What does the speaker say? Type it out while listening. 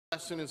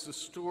Lesson is the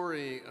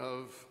story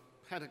of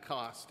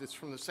Pentecost. It's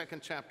from the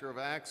second chapter of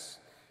Acts.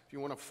 If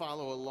you want to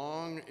follow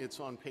along, it's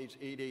on page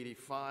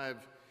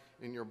 885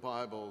 in your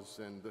Bibles,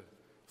 and the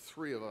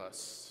three of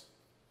us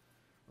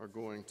are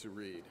going to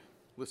read.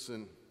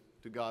 Listen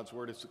to God's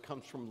word as it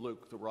comes from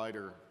Luke, the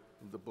writer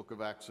of the book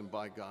of Acts, and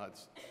by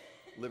God's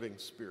living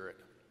Spirit,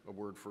 a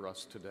word for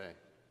us today.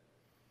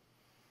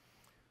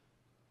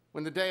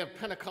 When the day of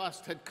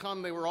Pentecost had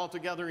come, they were all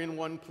together in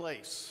one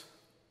place.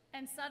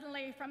 And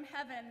suddenly from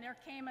heaven there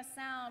came a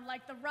sound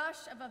like the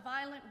rush of a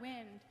violent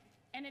wind,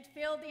 and it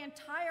filled the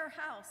entire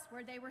house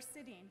where they were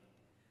sitting.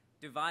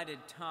 Divided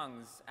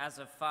tongues as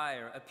of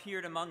fire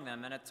appeared among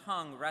them, and a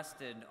tongue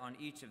rested on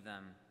each of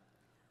them.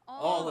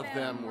 All of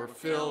them were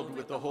filled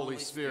with the Holy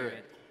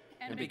Spirit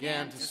and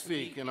began to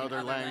speak in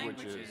other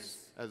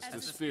languages as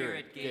the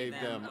Spirit gave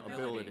them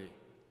ability.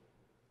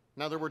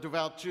 Now there were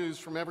devout Jews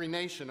from every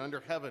nation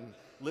under heaven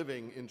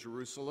living in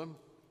Jerusalem.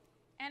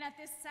 And at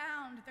this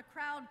sound, the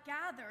crowd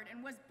gathered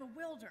and was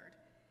bewildered,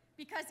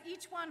 because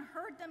each one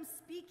heard them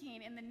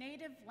speaking in the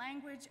native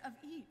language of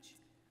each.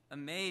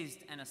 Amazed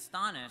and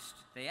astonished,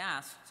 they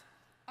asked,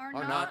 Are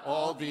not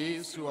all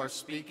these who are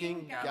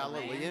speaking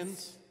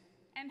Galileans?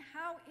 And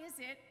how is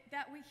it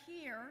that we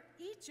hear,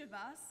 each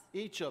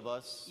of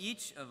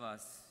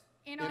us,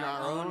 in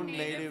our own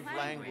native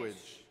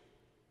language?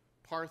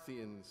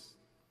 Parthians,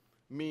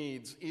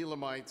 Medes,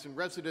 Elamites, and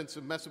residents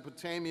of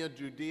Mesopotamia,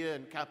 Judea,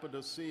 and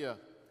Cappadocia,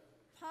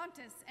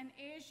 Pontus and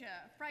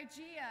Asia,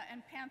 Phrygia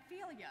and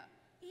Pamphylia,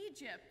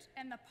 Egypt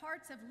and the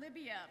parts of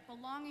Libya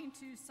belonging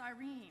to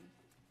Cyrene,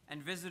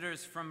 and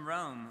visitors from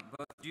Rome,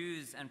 both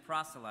Jews and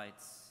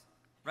proselytes,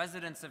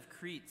 residents of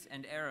Crete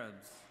and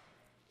Arabs.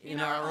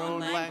 In our own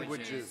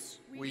languages,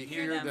 we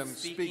hear them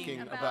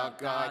speaking about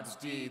God's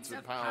deeds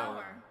of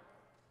power.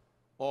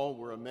 All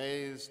were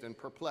amazed and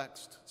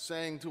perplexed,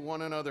 saying to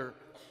one another,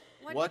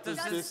 What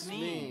does this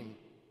mean?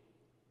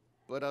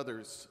 But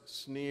others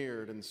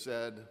sneered and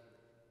said,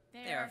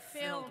 They are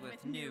filled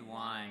with new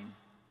wine.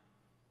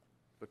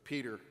 But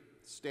Peter,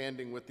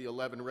 standing with the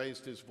 11,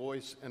 raised his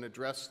voice and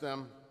addressed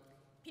them.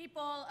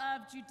 People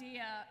of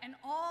Judea and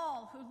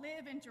all who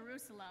live in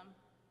Jerusalem,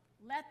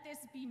 let this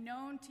be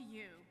known to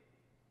you,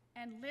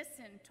 and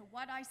listen to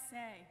what I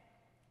say.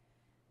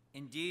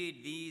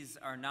 Indeed, these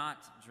are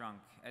not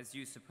drunk, as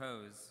you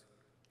suppose,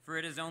 for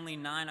it is only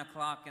 9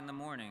 o'clock in the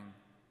morning.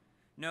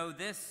 No,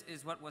 this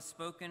is what was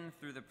spoken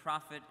through the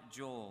prophet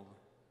Joel.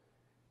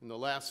 In the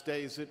last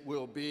days it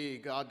will be,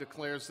 God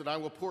declares, that I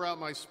will pour out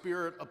my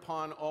Spirit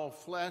upon all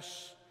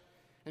flesh,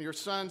 and your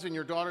sons and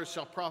your daughters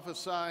shall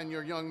prophesy, and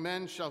your young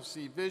men shall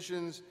see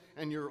visions,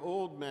 and your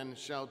old men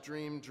shall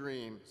dream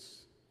dreams.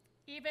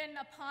 Even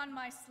upon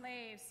my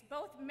slaves,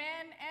 both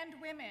men and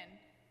women,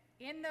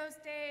 in those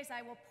days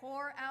I will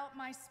pour out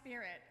my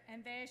Spirit,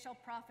 and they shall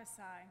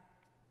prophesy.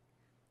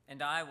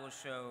 And I will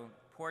show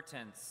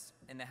portents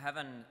in the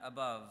heaven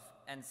above,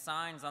 and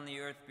signs on the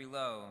earth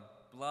below,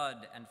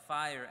 blood and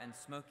fire and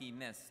smoky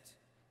mist.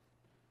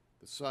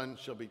 The sun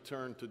shall be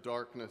turned to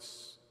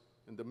darkness,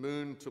 and the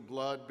moon to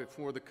blood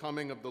before the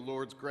coming of the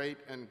Lord's great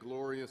and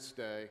glorious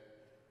day.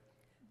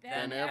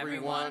 Then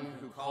everyone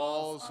who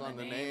calls on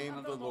the name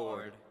of the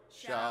Lord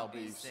shall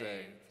be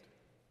saved.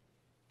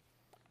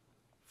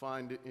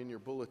 Find in your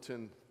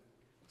bulletin,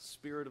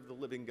 Spirit of the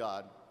living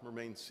God.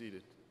 Remain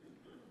seated.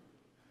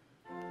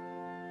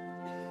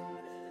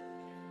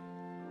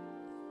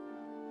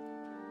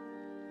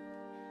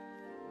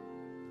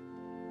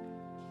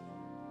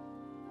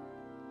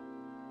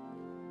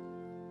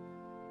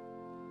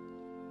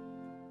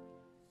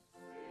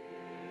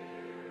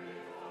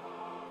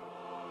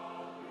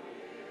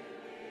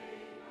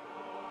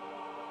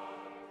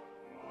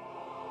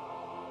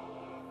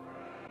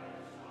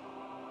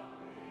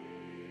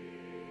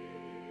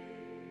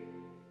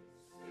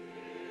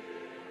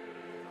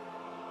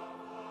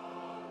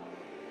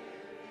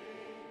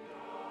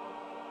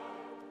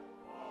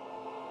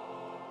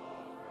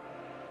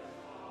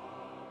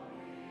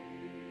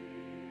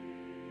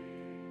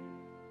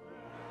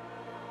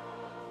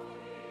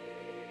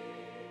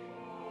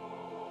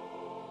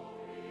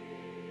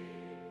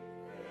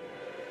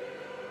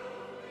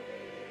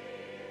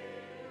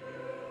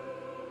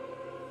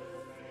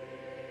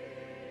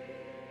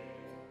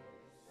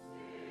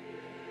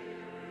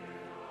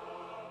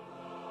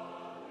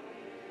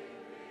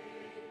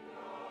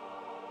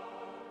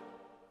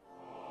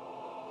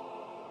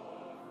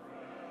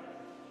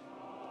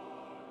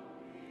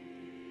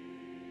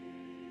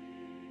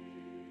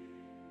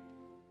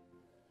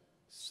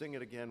 Sing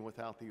it again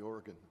without the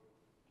organ.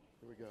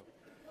 Here we go.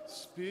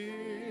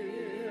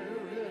 Spirit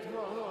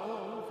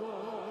of the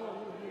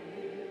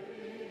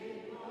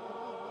living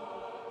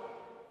God,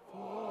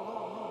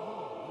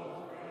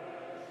 fall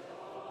afresh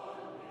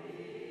on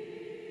me.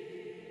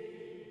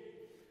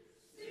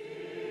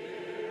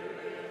 Spirit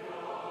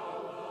of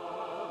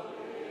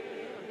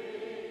the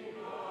living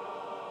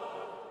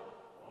God,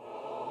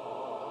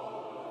 fall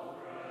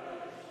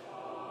afresh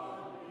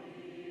on me.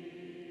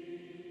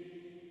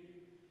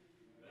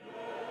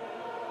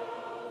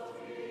 Melt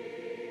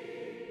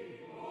me,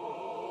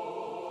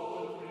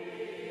 mold me,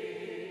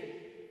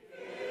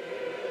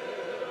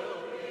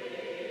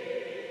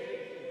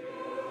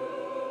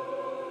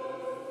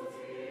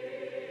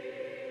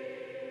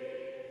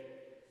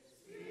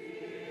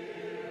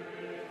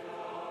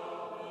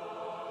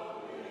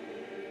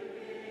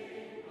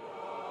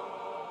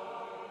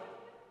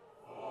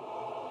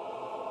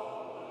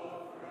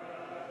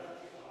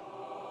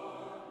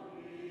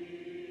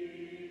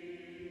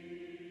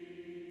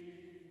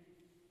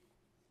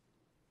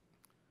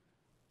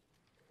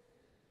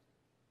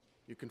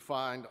 You can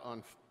find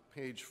on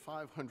page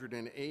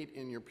 508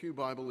 in your pew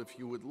Bible, if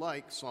you would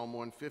like, Psalm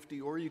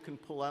 150, or you can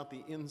pull out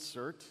the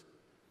insert.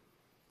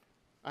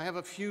 I have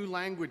a few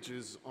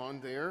languages on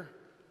there,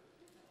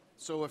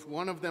 so if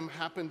one of them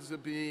happens to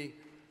be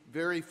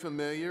very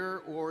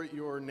familiar or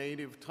your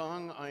native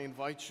tongue, I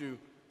invite you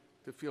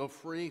to feel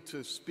free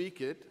to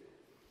speak it.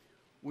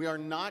 We are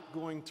not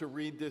going to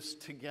read this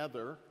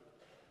together.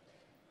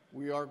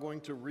 We are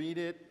going to read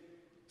it,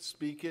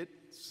 speak it,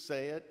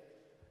 say it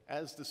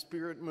as the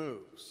Spirit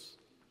moves.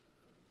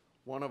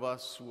 One of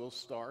us will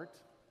start,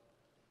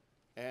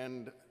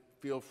 and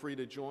feel free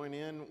to join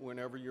in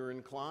whenever you're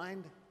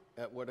inclined,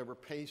 at whatever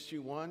pace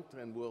you want,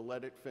 and we'll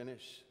let it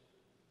finish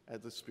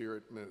as the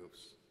Spirit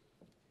moves.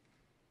 Praise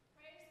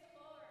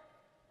the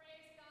Lord.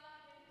 Praise God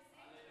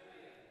in his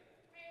sanctuary.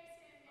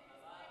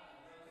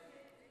 Praise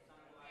him in his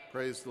mighty.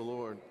 Praise the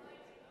Lord.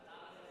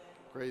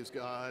 Praise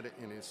God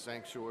in his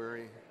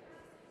sanctuary.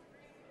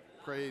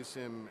 Praise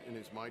him in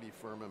his mighty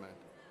firmament.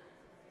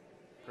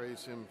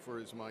 Praise him for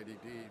his mighty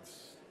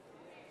deeds.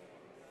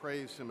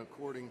 Praise him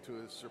according to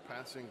his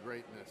surpassing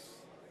greatness.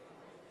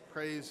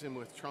 Praise him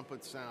with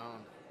trumpet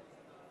sound.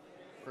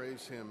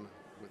 Praise him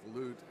with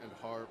lute and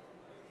harp.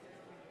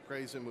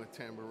 Praise him with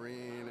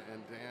tambourine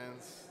and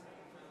dance.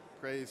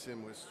 Praise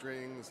him with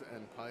strings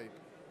and pipe.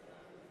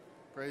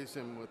 Praise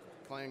him with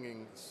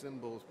clanging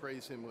cymbals.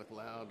 Praise him with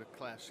loud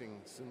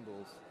clashing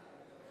cymbals.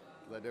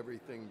 Let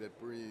everything that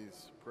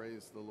breathes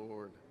praise the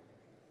Lord.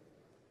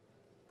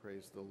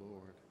 Praise the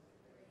Lord.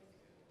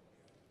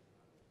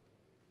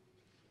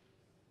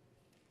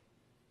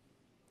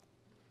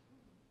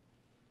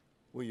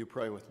 Will you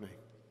pray with me?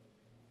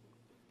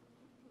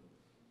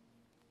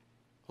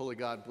 Holy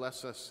God,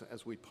 bless us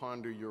as we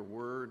ponder your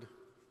word.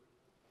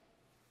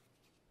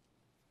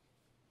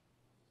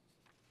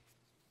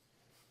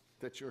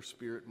 That your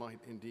Spirit might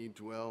indeed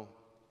dwell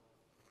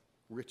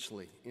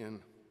richly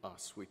in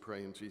us, we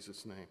pray in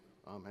Jesus' name.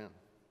 Amen.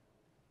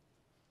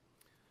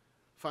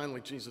 Finally,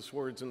 Jesus'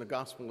 words in the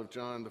Gospel of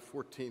John, the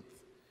 14th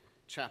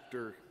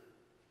chapter.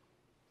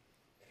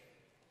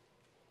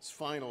 His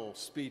final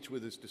speech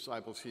with his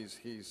disciples,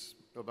 he's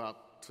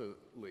about to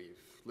leave.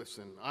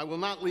 Listen, I will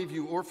not leave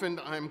you orphaned.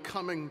 I am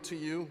coming to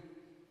you.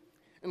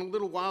 In a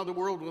little while, the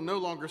world will no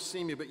longer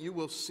see me, but you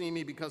will see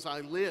me. Because I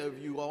live,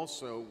 you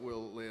also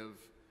will live.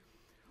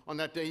 On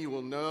that day, you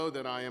will know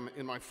that I am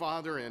in my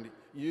Father, and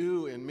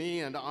you in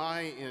me, and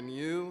I in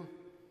you.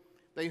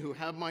 They who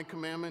have my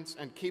commandments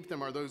and keep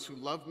them are those who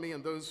love me,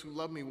 and those who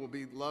love me will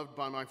be loved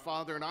by my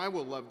Father, and I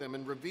will love them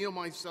and reveal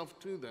myself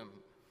to them.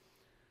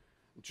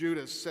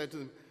 Judas said to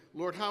them,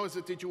 Lord, how is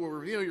it that you will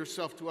reveal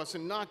yourself to us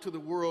and not to the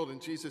world?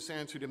 And Jesus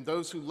answered him,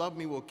 those who love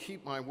me will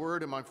keep my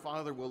word, and my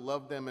Father will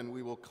love them, and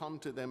we will come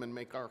to them and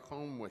make our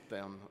home with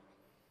them.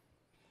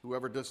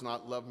 Whoever does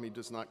not love me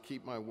does not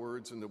keep my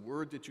words, and the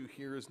word that you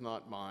hear is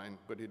not mine,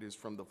 but it is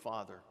from the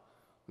Father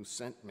who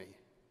sent me.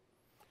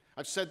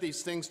 I've said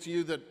these things to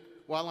you that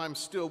while I'm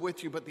still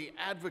with you, but the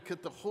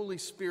advocate, the Holy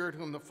Spirit,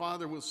 whom the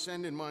Father will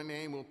send in my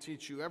name, will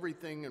teach you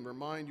everything and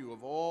remind you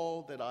of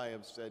all that I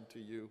have said to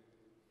you.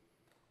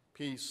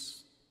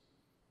 Peace.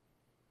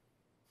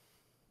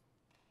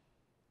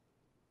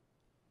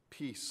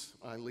 Peace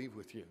I leave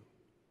with you.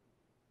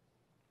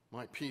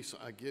 My peace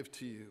I give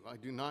to you. I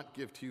do not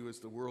give to you as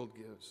the world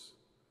gives.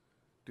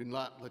 Do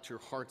not let your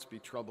hearts be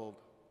troubled,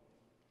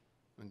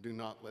 and do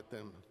not let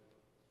them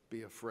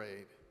be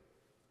afraid.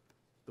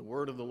 The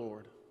word of the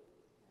Lord.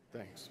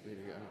 Thanks be to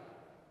God.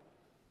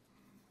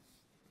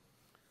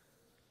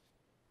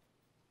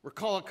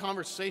 Recall a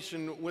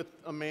conversation with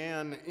a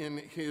man in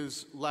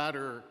his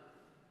latter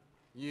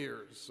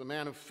years, a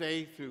man of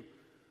faith who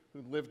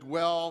lived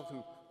well,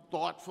 who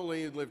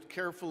thoughtfully, lived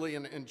carefully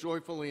and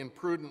joyfully and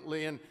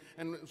prudently. And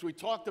as we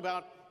talked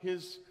about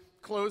his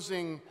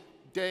closing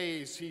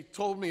days, he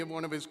told me of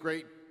one of his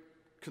great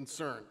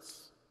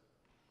concerns.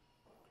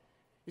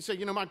 He said,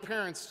 my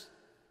parents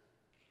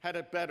had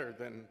it better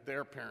than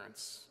their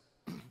parents.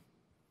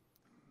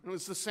 It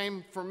was the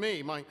same for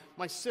me.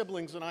 My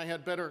siblings and I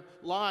had better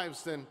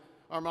lives than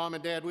our mom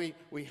and dad.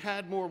 We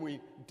had more, we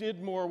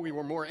did more, we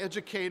were more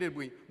educated,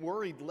 we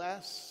worried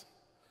less.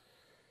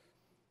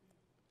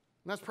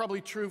 And that's probably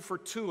true for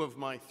 2 of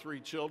my 3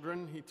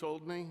 children, he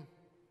told me.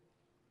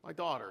 My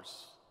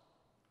daughters.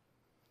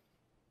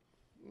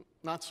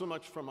 Not so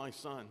much for my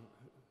son.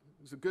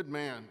 He was a good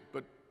man,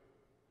 but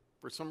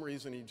for some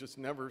reason he just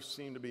never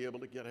seemed to be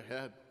able to get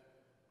ahead.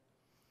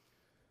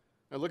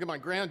 I look at my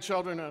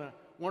grandchildren and I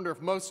wonder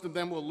if most of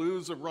them will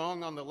lose a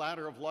rung on the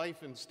ladder of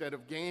life instead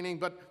of gaining.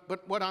 But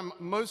what I'm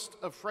most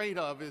afraid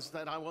of is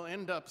that I will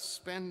end up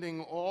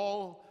spending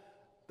all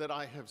that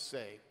I have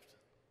saved.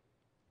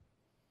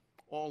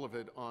 All of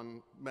it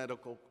on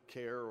medical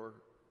care or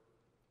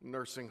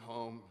nursing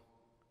home.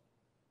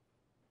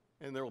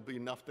 And there will be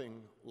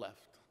nothing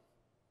left.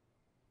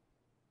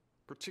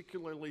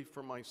 Particularly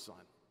for my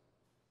son,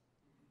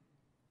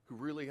 who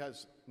really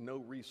has no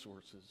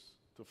resources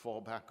to fall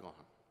back on.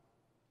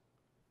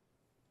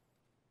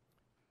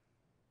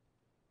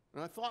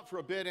 And I thought for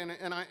a bit,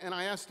 and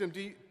I asked him,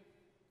 do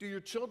your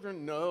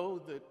children know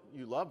that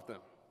you love them?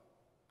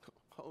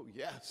 Oh,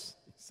 yes,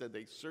 he said,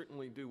 they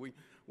certainly do.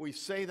 We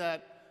say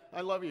that, I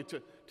love you,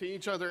 to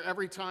each other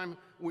every time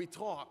we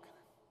talk.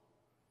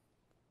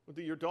 Well,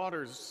 do your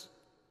daughters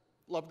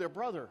love their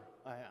brother,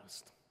 I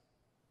asked.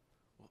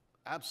 Well,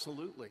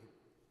 absolutely.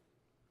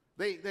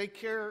 They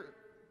care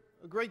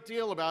a great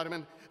deal about him,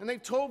 and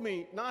they've told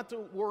me not to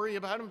worry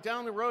about him.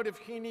 Down the road, if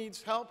he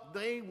needs help,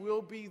 they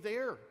will be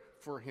there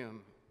for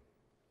him.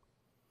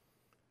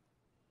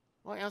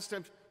 Well, I asked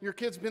him, your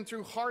kid's been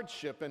through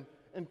hardship and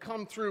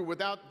come through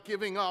without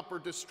giving up or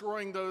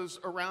destroying those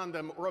around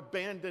them or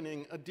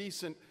abandoning a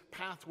decent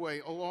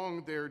pathway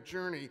along their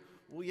journey.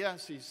 Well,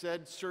 yes, he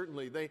said,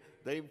 certainly.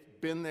 They've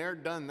been there,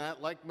 done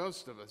that, like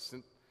most of us.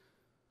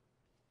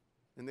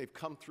 And they've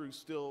come through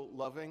still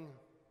loving,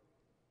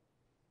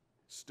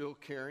 still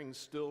caring,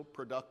 still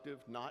productive,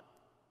 not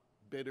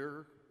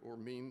bitter or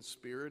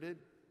mean-spirited.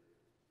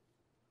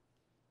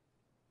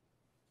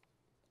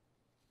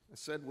 I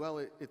said, well,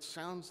 it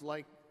sounds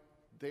like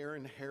their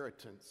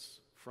inheritance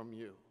from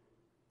you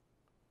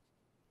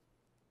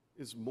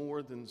is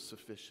more than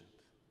sufficient,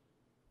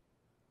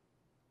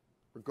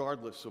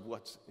 regardless of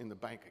what's in the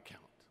bank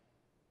account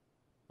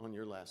on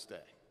your last day.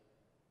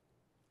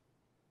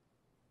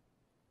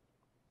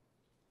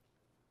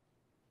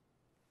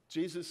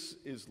 Jesus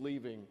is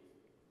leaving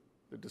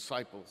the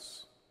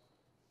disciples,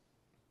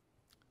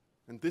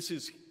 and this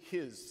is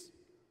his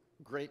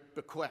great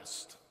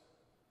bequest.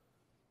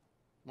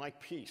 My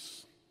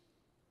peace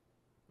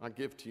I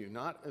give to you,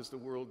 not as the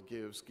world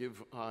gives,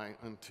 give I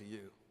unto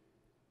you.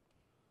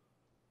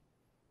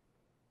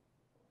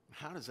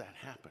 How does that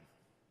happen?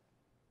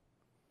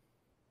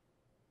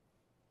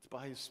 It's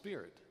by his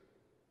Spirit.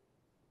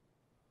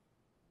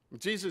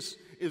 Jesus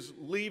is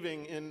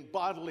leaving in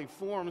bodily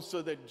form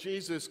so that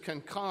Jesus can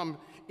come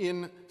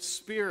in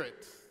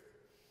spirit.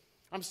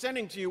 I'm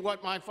sending to you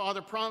what my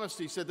Father promised.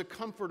 He said, the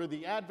Comforter,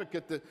 the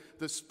Advocate,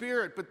 the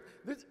Spirit. But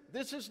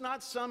this is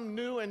not some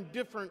new and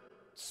different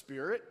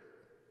Spirit.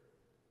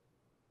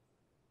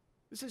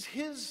 This is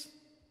his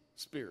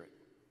Spirit.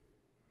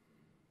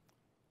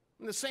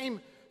 And the same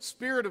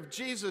Spirit of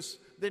Jesus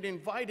that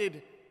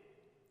invited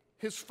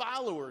his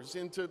followers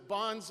into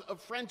bonds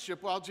of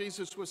friendship while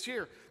Jesus was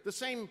here. The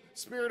same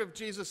Spirit of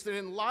Jesus that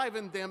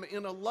enlivened them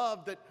in a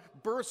love that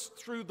burst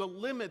through the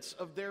limits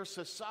of their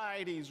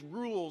society's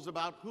rules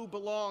about who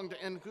belonged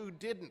and who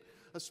didn't.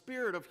 A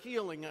spirit of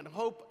healing and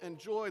hope and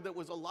joy that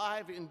was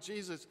alive in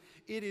Jesus.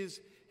 It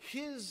is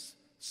his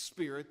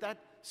Spirit, that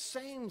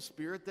same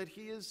Spirit that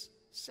he is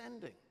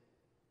sending.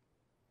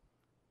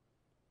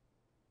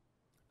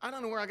 I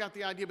don't know where I got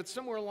the idea, but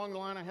somewhere along the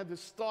line I had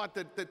this thought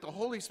that the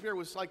Holy Spirit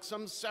was like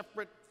some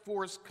separate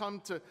force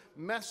come to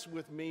mess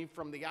with me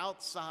from the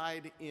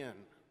outside in.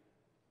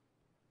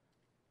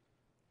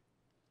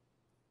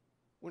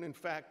 When in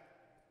fact,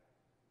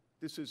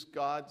 this is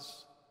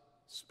God's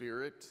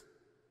Spirit,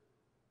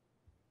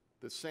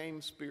 the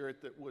same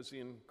Spirit that was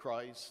in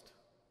Christ,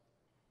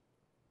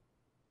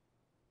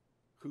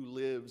 who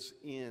lives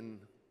in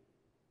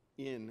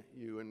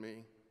you and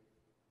me.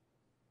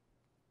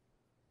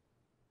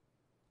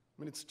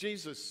 I mean, it's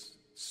Jesus'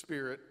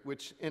 Spirit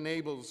which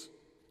enables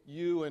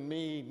you and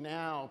me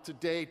now,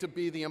 today, to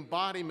be the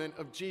embodiment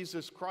of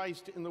Jesus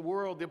Christ in the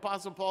world. The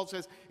Apostle Paul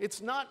says,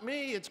 it's not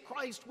me, it's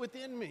Christ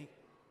within me.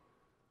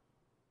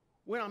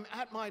 When I'm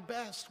at my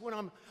best, when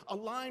I'm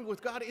aligned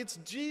with God, it's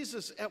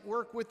Jesus at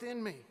work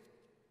within me.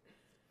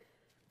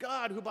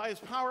 God, who by his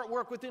power at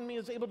work within me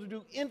is able to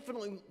do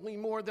infinitely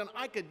more than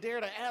I could dare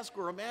to ask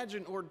or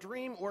imagine or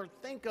dream or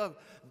think of.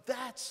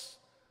 That's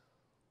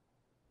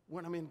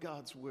when I'm in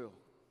God's will.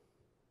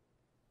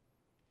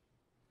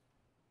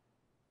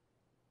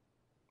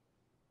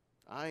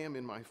 I am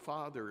in my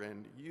Father,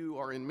 and you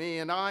are in me,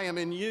 and I am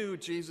in you,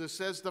 Jesus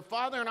says. The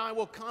Father and I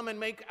will come and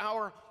make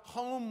our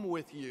home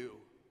with you.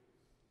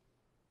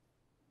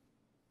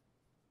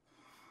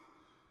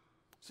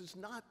 This is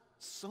not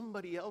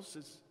somebody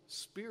else's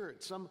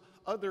spirit, some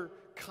other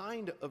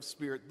kind of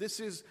spirit. This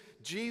is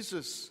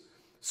Jesus'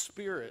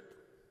 Spirit.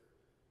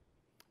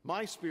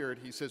 My Spirit,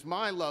 he says,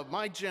 my love,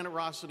 my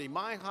generosity,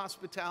 my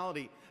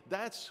hospitality.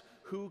 That's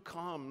who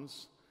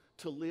comes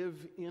to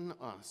live in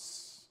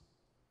us.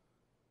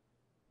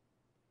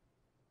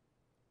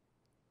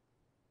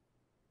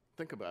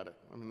 Think about it.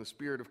 I mean, the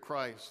Spirit of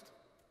Christ.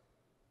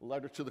 The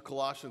letter to the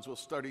Colossians we'll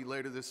study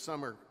later this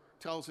summer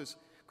tells us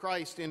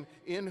Christ,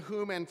 in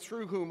whom and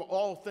through whom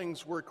all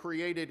things were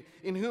created,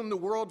 in whom the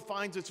world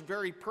finds its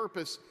very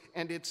purpose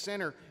and its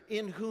center,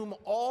 in whom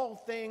all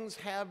things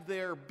have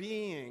their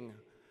being.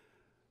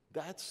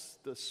 That's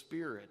the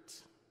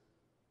Spirit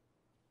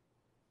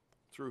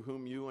through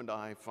whom you and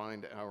I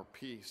find our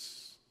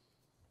peace.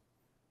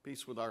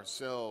 Peace with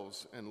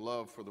ourselves and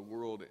love for the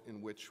world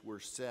in which we're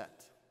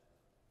set.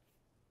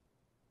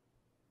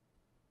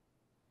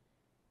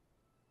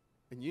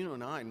 And you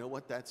and I know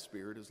what that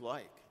Spirit is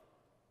like.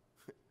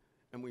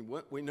 And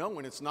we know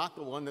when it's not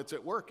the one that's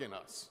at work in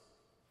us.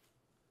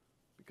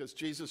 Because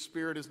Jesus'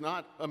 Spirit is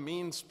not a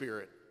mean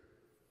spirit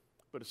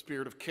but a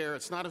spirit of care.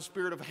 It's not a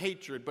spirit of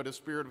hatred, but a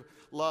spirit of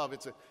love.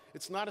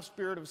 It's not a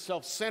spirit of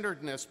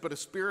self-centeredness, but a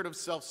spirit of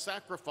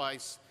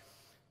self-sacrifice,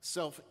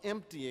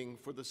 self-emptying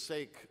for the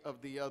sake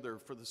of the other,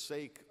 for the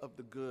sake of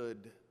the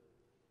good.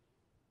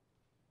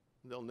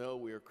 They'll know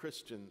we are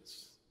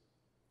Christians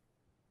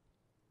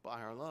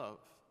by our love.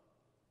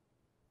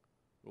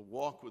 We'll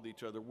walk with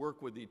each other,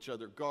 work with each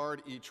other,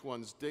 guard each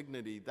one's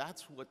dignity.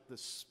 That's what the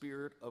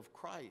Spirit of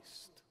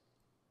Christ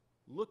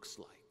looks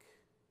like.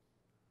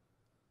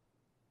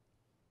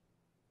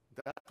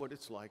 That's what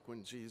it's like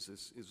when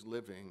Jesus is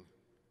living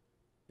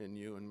in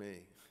you and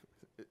me.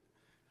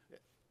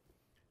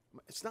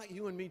 It's not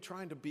you and me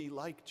trying to be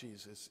like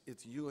Jesus.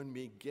 It's you and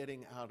me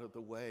getting out of the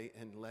way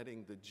and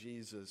letting the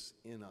Jesus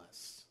in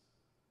us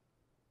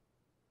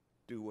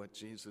do what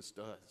Jesus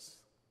does.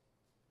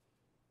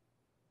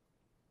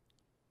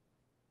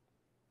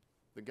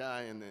 The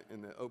guy in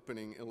the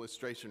opening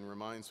illustration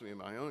reminds me of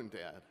my own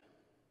dad.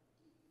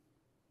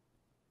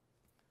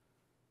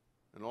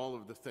 And all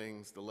of the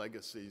things, the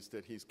legacies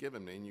that he's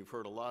given me, and you've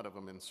heard a lot of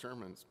them in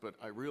sermons, but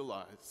I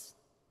realize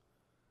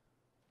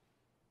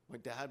my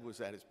dad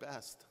was at his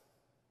best.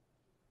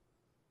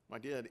 My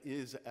dad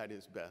is at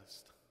his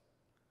best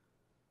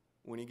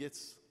when he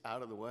gets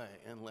out of the way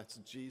and lets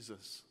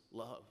Jesus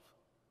love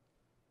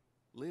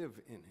live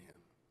in him.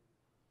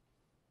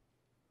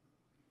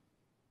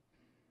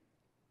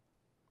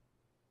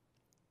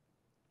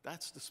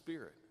 That's the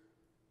Spirit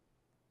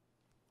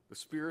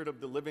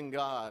of the living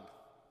God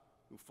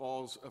who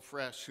falls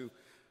afresh,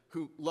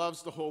 who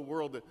loves the whole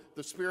world,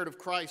 the Spirit of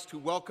Christ who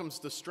welcomes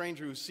the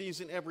stranger, who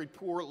sees in every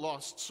poor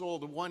lost soul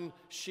the one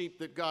sheep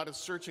that God is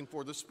searching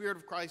for, the Spirit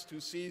of Christ who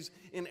sees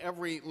in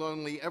every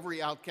lonely,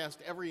 every outcast,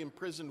 every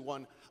imprisoned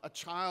one a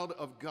child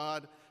of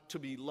God to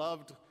be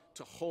loved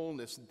to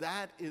wholeness.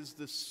 That is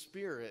the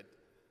Spirit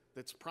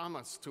that's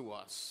promised to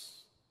us.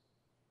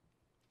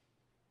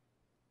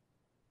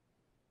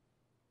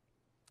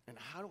 And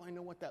how do I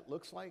know what that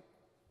looks like?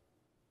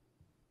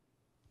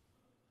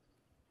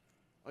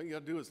 All you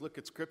got to do is look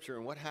at Scripture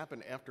and what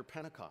happened after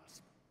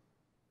Pentecost.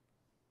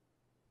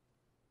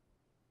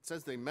 It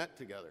says they met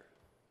together,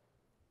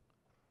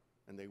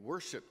 and they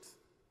worshiped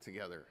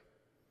together,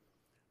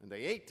 and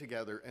they ate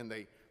together, and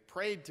they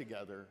prayed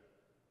together,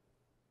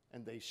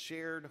 and they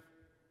shared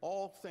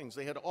all things.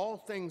 They had all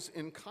things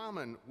in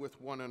common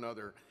with one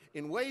another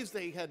in ways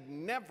they had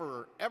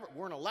never, ever,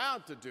 weren't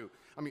allowed to do.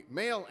 I mean,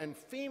 male and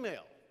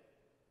female.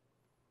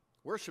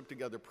 Worshiped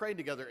together, prayed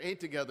together,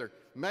 ate together,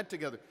 met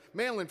together.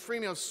 Male and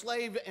female,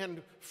 slave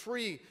and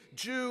free,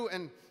 Jew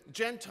and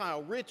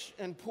Gentile, rich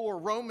and poor,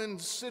 Roman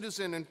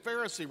citizen and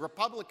Pharisee,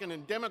 Republican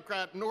and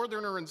Democrat,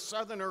 Northerner and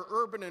Southerner,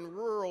 urban and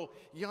rural,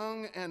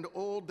 young and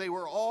old. They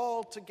were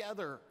all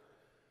together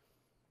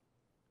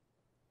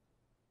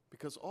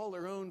because all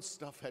their own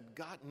stuff had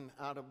gotten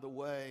out of the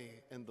way,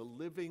 and the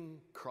living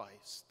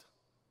Christ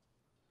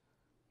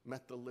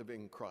met the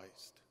living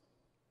Christ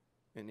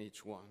in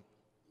each one.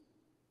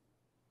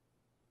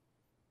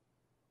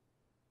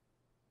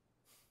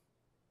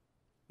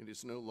 It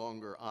is no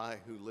longer I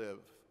who live,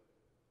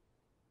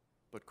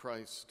 but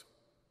Christ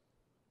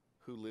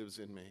who lives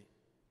in me.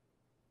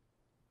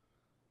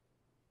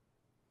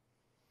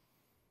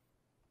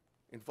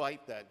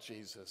 Invite that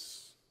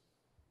Jesus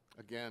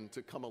again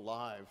to come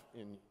alive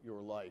in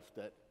your life,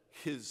 that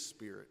his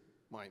Spirit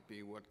might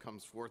be what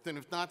comes forth. And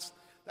if that's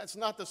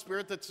not the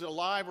Spirit that's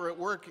alive or at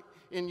work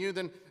in you,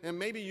 then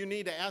maybe you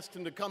need to ask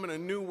him to come in a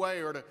new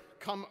way, or to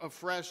come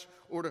afresh,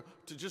 or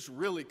to just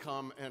really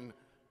come and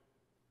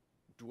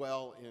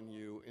dwell in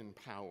you in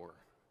power.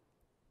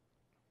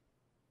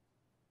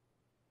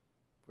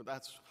 For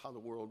that's how the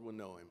world will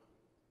know him.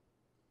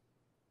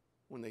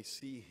 When they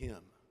see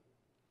him.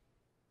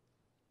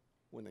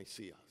 When they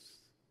see us.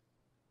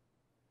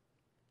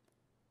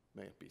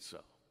 May it be so.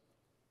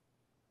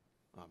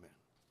 Amen.